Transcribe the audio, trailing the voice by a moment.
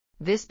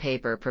This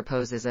paper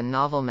proposes a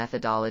novel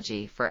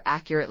methodology for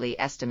accurately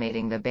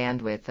estimating the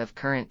bandwidth of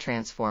current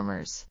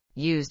transformers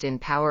used in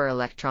power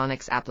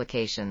electronics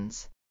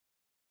applications.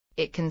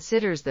 It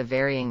considers the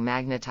varying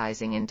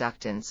magnetizing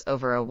inductance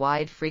over a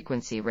wide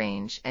frequency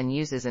range and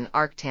uses an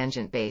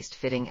arctangent-based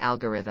fitting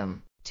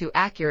algorithm to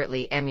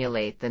accurately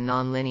emulate the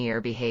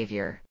nonlinear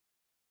behavior.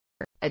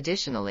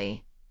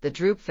 Additionally, the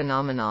droop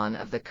phenomenon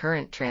of the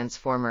current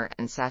transformer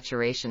and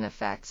saturation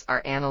effects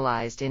are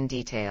analyzed in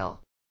detail.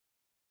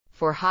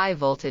 For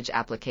high-voltage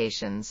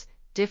applications,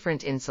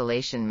 different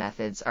insulation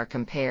methods are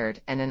compared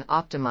and an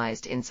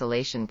optimized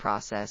insulation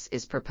process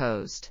is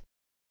proposed.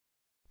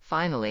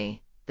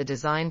 Finally, the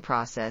design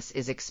process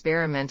is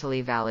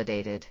experimentally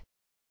validated.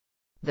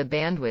 The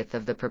bandwidth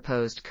of the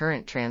proposed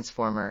current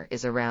transformer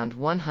is around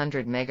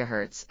 100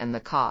 MHz and the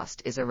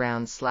cost is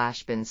around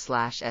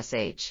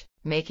 /bin/sh,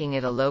 making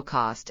it a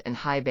low-cost and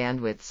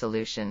high-bandwidth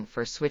solution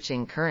for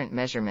switching current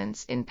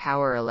measurements in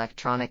power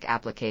electronic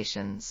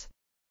applications.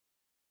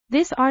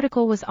 This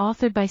article was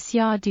authored by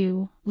Xia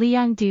Du,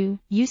 Liyang Du,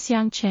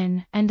 Yuxiang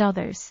Chen, and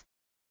others.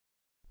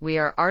 We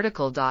are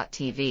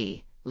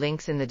RTCLTV,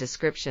 links in the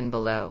description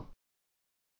below.